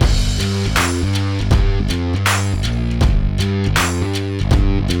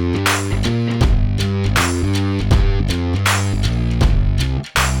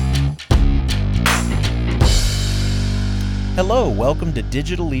welcome to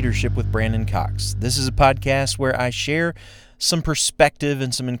Digital Leadership with Brandon Cox. This is a podcast where I share some perspective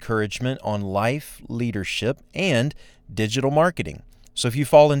and some encouragement on life, leadership, and digital marketing. So if you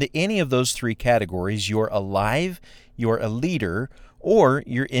fall into any of those three categories, you're alive, you're a leader, or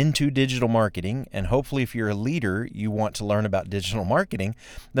you're into digital marketing, and hopefully if you're a leader, you want to learn about digital marketing,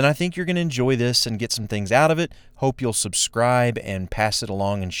 then I think you're going to enjoy this and get some things out of it. Hope you'll subscribe and pass it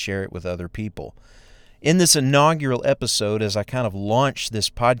along and share it with other people. In this inaugural episode, as I kind of launch this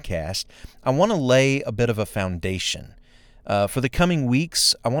podcast, I want to lay a bit of a foundation. For the coming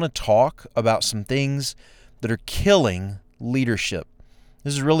weeks, I want to talk about some things that are killing leadership.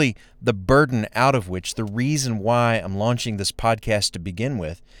 This is really the burden out of which, the reason why I'm launching this podcast to begin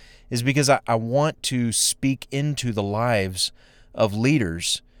with, is because I want to speak into the lives of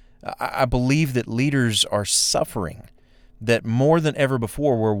leaders. I believe that leaders are suffering, that more than ever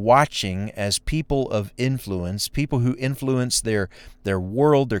before we're watching as people of influence, people who influence their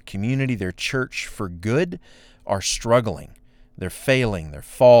world, their community, their church for good, are struggling. They're failing, they're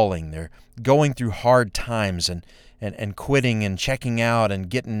falling, they're going through hard times and quitting and checking out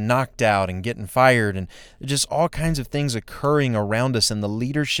and getting knocked out and getting fired, and just all kinds of things occurring around us in the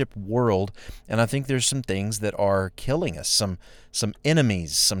leadership world. And I think there's some things that are killing us, some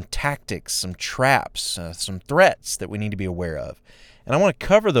enemies, some tactics, some traps, some threats that we need to be aware of. And I want to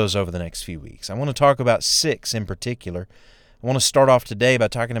cover those over the next few weeks. I want to talk about 6 in particular. I want to start off today by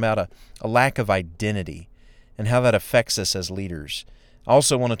talking about a lack of identity and how that affects us as leaders. I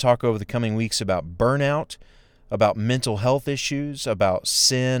also want to talk over the coming weeks about burnout, about mental health issues, about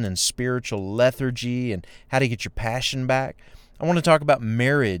sin and spiritual lethargy and how to get your passion back. I want to talk about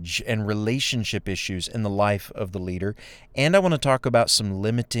marriage and relationship issues in the life of the leader, and I want to talk about some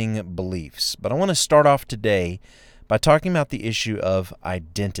limiting beliefs. But I want to start off today by talking about the issue of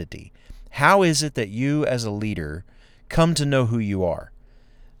identity. How is it that you as a leader come to know who you are?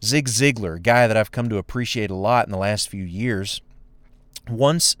 Zig Ziglar, a guy that I've come to appreciate a lot in the last few years,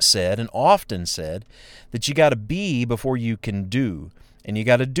 once said and often said that you got to be before you can do, and you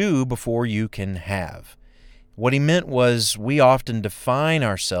got to do before you can have. What he meant was we often define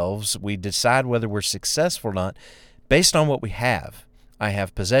ourselves, we decide whether we're successful or not based on what we have. I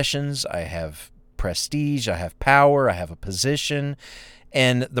have possessions, I have prestige, I have power, I have a position,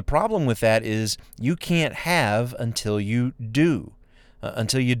 and the problem with that is you can't have until you do.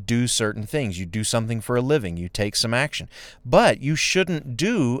 Until you do certain things. You do something for a living. You take some action. But you shouldn't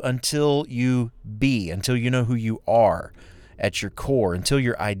do until you be, until you know who you are at your core, until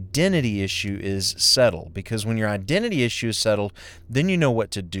your identity issue is settled. Because when your identity issue is settled, then you know what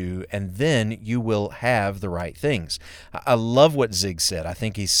to do, and then you will have the right things. I love what Zig said. I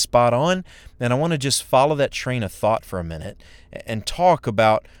think he's spot on, and I want to just follow that train of thought for a minute and talk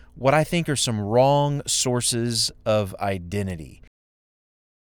about what I think are some wrong sources of identity.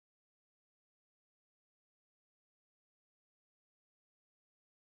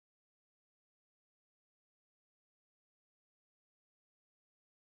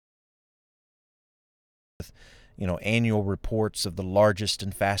 Annual reports of the largest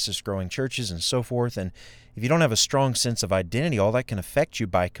and fastest growing churches and so forth. And if you don't have a strong sense of identity, all that can affect you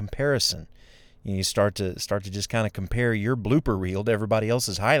by comparison. You start to just kind of compare your blooper reel to everybody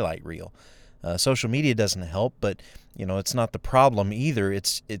else's highlight reel. Social media doesn't help, but it's not the problem either.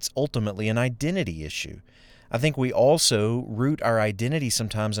 It's ultimately an identity issue. I think we also root our identity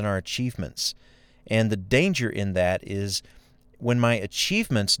sometimes in our achievements. And the danger in that is when my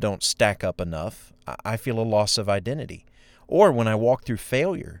achievements don't stack up enough, I feel a loss of identity. Or when I walk through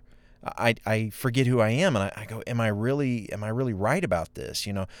failure, I forget who I am, and I go, am I really right about this?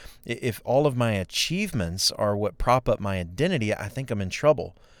 If all of my achievements are what prop up my identity, I think I'm in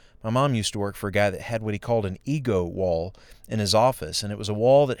trouble. My mom used to work for a guy that had what he called an ego wall in his office, and it was a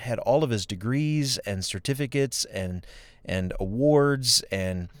wall that had all of his degrees and certificates and awards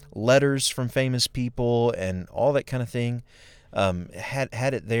and letters from famous people and all that kind of thing.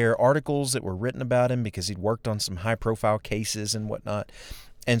 Had it there, articles that were written about him because he'd worked on some high-profile cases and whatnot.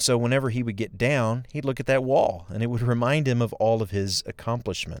 And so whenever he would get down, he'd look at that wall, and it would remind him of all of his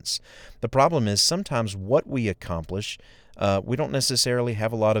accomplishments. The problem is sometimes what we accomplish, we don't necessarily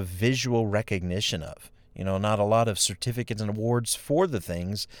have a lot of visual recognition of. Not a lot of certificates and awards for the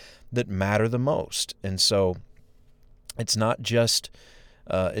things that matter the most. And so it's not just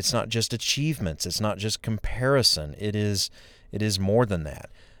achievements. It's not just comparison. It is more than that.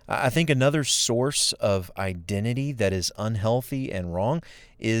 I think another source of identity that is unhealthy and wrong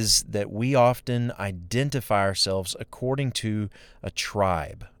is that we often identify ourselves according to a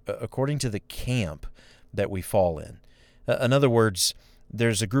tribe, according to the camp that we fall in. In other words,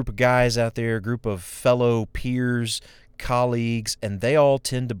 there's a group of guys out there, a group of fellow peers, colleagues, and they all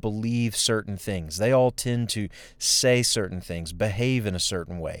tend to believe certain things. They all tend to say certain things, behave in a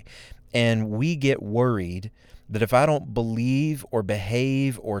certain way. And we get worried that if I don't believe or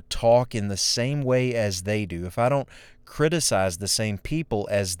behave or talk in the same way as they do, if I don't criticize the same people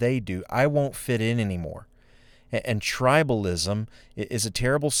as they do, I won't fit in anymore. And tribalism is a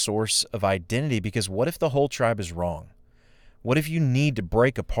terrible source of identity, because what if the whole tribe is wrong? What if you need to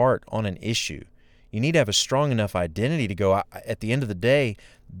break apart on an issue? You need to have a strong enough identity to go, at the end of the day,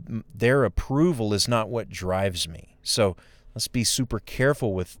 their approval is not what drives me. So let's be super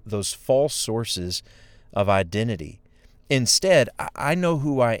careful with those false sources of identity. Instead, I know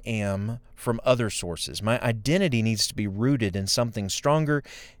who I am from other sources. My identity needs to be rooted in something stronger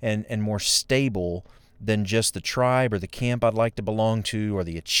and more stable than just the tribe or the camp I'd like to belong to, or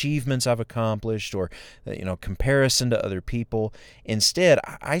the achievements I've accomplished, or comparison to other people. Instead,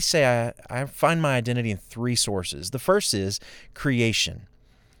 I say I find my identity in three sources. The first is creation.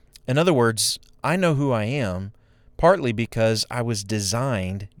 In other words, I know who I am partly because I was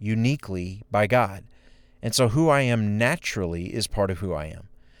designed uniquely by God. And so who I am naturally is part of who I am.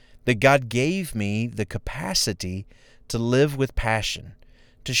 That God gave me the capacity to live with passion,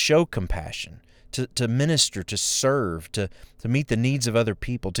 to show compassion, to minister, to serve, to meet the needs of other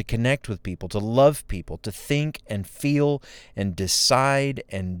people, to connect with people, to love people, to think and feel and decide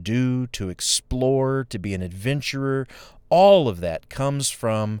and do, to explore, to be an adventurer. All of that comes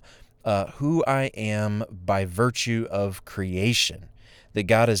from who I am by virtue of creation, that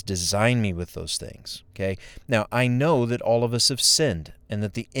God has designed me with those things, okay? Now, I know that all of us have sinned and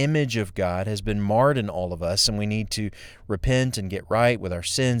that the image of God has been marred in all of us, and we need to repent and get right with our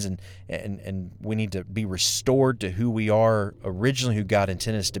sins, and we need to be restored to who we are originally, who God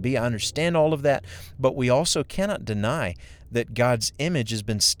intended us to be. I understand all of that, but we also cannot deny that God's image has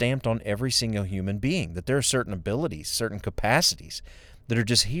been stamped on every single human being, that there are certain abilities, certain capacities that are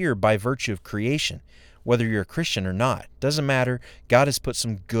just here by virtue of creation. Whether you're a Christian or not, doesn't matter. God has put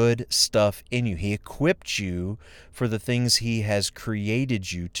some good stuff in you. He equipped you for the things He has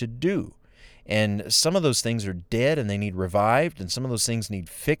created you to do. And some of those things are dead and they need revived, and some of those things need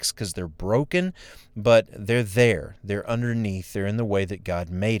fixed because they're broken, but they're there. They're underneath. They're in the way that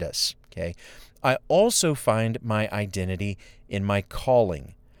God made us. Okay. I also find my identity in my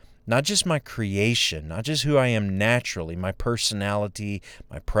calling. Not just my creation, not just who I am naturally, my personality,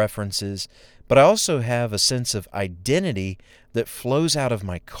 my preferences, but I also have a sense of identity that flows out of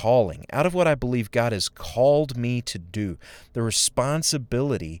my calling, out of what I believe God has called me to do, the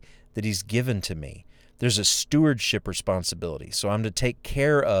responsibility that He's given to me. There's a stewardship responsibility. So I'm to take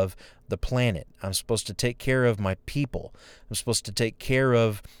care of the planet. I'm supposed to take care of my people. I'm supposed to take care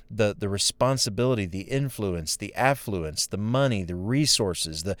of the responsibility, the influence, the affluence, the money, the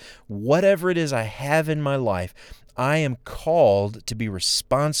resources, the whatever it is I have in my life. I am called to be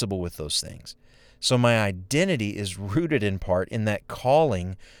responsible with those things. So my identity is rooted in part in that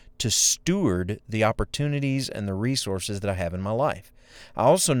calling to steward the opportunities and the resources that I have in my life. I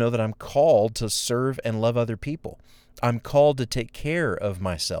also know that I'm called to serve and love other people. I'm called to take care of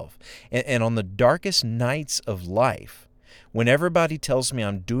myself. And on the darkest nights of life, when everybody tells me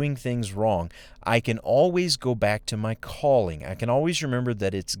I'm doing things wrong, I can always go back to my calling. I can always remember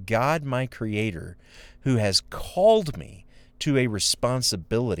that it's God, my Creator, who has called me to a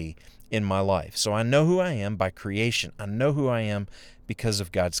responsibility in my life. So I know who I am by creation. I know who I am because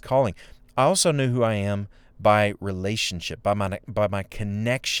of God's calling. I also know who I am by relationship, by my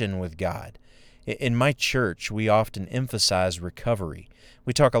connection with God. In my church, we often emphasize recovery.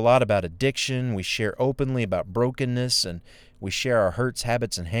 We talk a lot about addiction. We share openly about brokenness, and we share our hurts,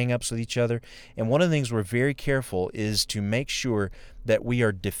 habits, and hang-ups with each other. And one of the things we're very careful is to make sure that we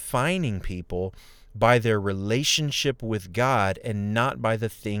are defining people by their relationship with God and not by the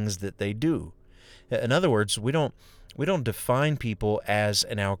things that they do. In other words, we don't define people as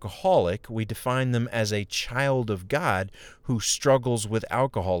an alcoholic. We define them as a child of God who struggles with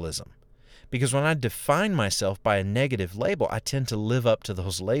alcoholism. Because when I define myself by a negative label, I tend to live up to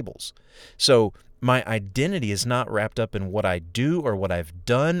those labels. So my identity is not wrapped up in what I do or what I've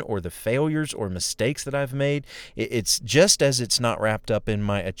done or the failures or mistakes that I've made. It's just as it's not wrapped up in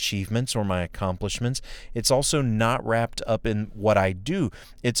my achievements or my accomplishments, it's also not wrapped up in what I do.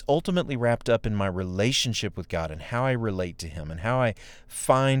 It's ultimately wrapped up in my relationship with God and how I relate to Him and how I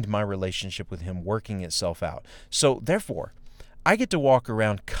find my relationship with Him working itself out. So therefore, I get to walk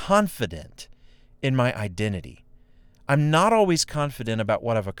around confident in my identity. I'm not always confident about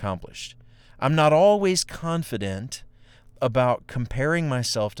what I've accomplished. I'm not always confident about comparing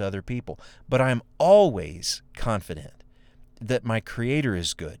myself to other people, but I'm always confident that my Creator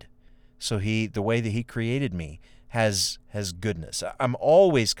is good. So the way that He created me has goodness. I'm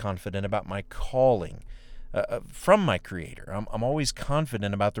always confident about my calling from my Creator. I'm always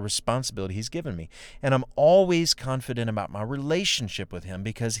confident about the responsibility He's given me. And I'm always confident about my relationship with Him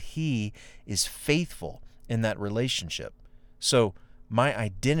because He is faithful in that relationship. So my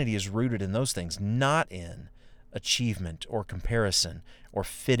identity is rooted in those things, not in achievement or comparison or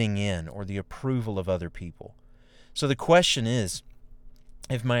fitting in or the approval of other people. So the question is,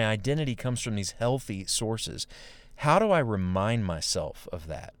 if my identity comes from these healthy sources, how do I remind myself of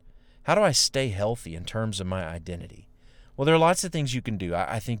that? How do I stay healthy in terms of my identity? Well, there are lots of things you can do.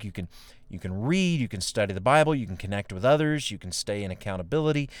 I think you can read, you can study the Bible, you can connect with others, you can stay in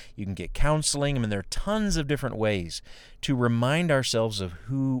accountability, you can get counseling. I mean, there are tons of different ways to remind ourselves of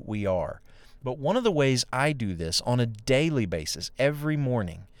who we are. But one of the ways I do this on a daily basis, every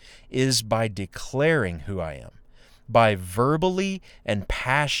morning, is by declaring who I am, by verbally and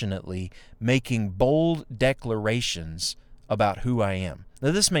passionately making bold declarations about who I am.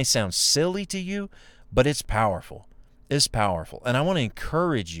 Now, this may sound silly to you, but it's powerful. It's powerful. And I want to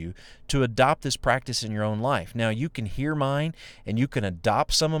encourage you to adopt this practice in your own life. Now, you can hear mine and you can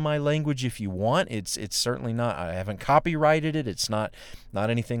adopt some of my language if you want. It's certainly not, I haven't copyrighted it. It's not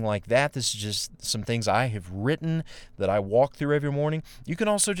anything like that. This is just some things I have written that I walk through every morning. You can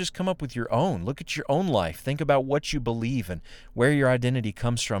also just come up with your own. Look at your own life. Think about what you believe and where your identity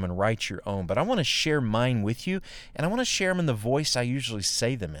comes from and write your own. But I want to share mine with you, and I want to share them in the voice I usually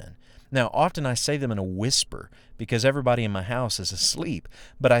say them in. Now, often I say them in a whisper because everybody in my house is asleep,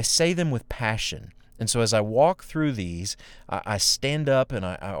 but I say them with passion. And so as I walk through these, I stand up and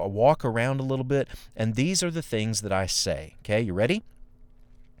I walk around a little bit, and these are the things that I say. Okay, you ready?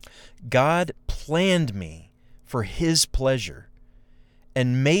 God planned me for His pleasure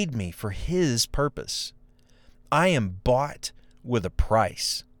and made me for His purpose. I am bought with a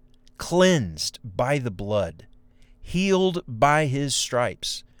price, cleansed by the blood, healed by His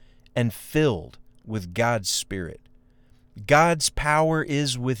stripes, and filled with God's Spirit. God's power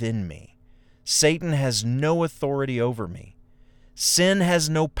is within me. Satan has no authority over me. Sin has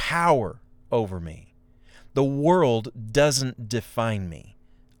no power over me. The world doesn't define me.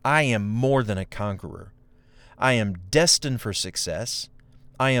 I am more than a conqueror. I am destined for success.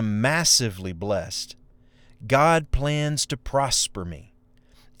 I am massively blessed. God plans to prosper me.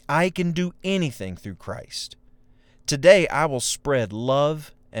 I can do anything through Christ. Today I will spread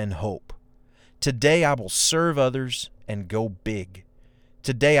love and hope. Today I will serve others and go big.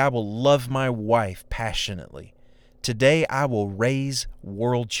 Today I will love my wife passionately. Today I will raise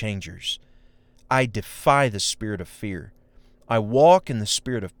world changers. I defy the spirit of fear. I walk in the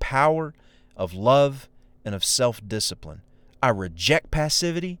spirit of power, of love, and of self-discipline. I reject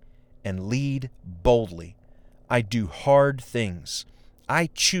passivity and lead boldly. I do hard things. I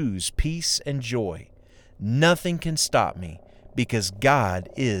choose peace and joy. Nothing can stop me because God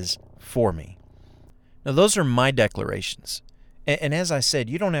is for me. Now, those are my declarations. And as I said,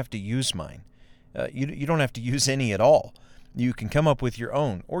 you don't have to use mine. You don't have to use any at all. You can come up with your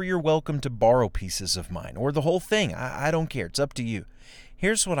own, or you're welcome to borrow pieces of mine, or the whole thing. I don't care. It's up to you.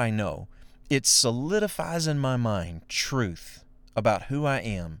 Here's what I know. It solidifies in my mind truth about who I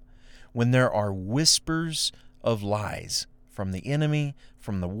am when there are whispers of lies from the enemy,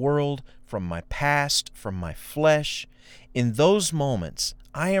 from the world, from my past, from my flesh. In those moments,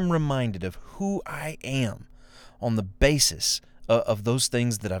 I am reminded of who I am on the basis of those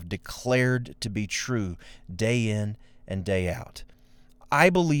things that I've declared to be true day in and day out. I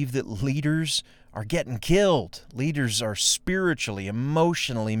believe that leaders are getting killed. Leaders are spiritually,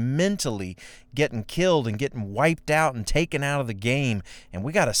 emotionally, mentally getting killed and getting wiped out and taken out of the game. And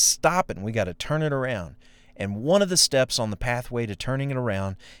we got to stop it and we got to turn it around. And one of the steps on the pathway to turning it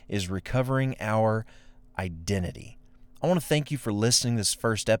around is recovering our identity. I want to thank you for listening to this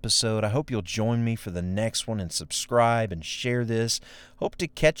first episode. I hope you'll join me for the next one and subscribe and share this. Hope to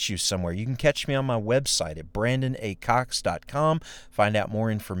catch you somewhere. You can catch me on my website at brandonacox.com. Find out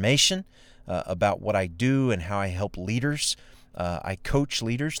more information about what I do and how I help leaders. I coach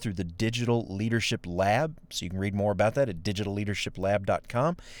leaders through the Digital Leadership Lab, so you can read more about that at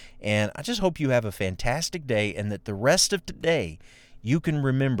digitalleadershiplab.com. And I just hope you have a fantastic day and that the rest of today you can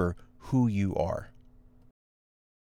remember who you are.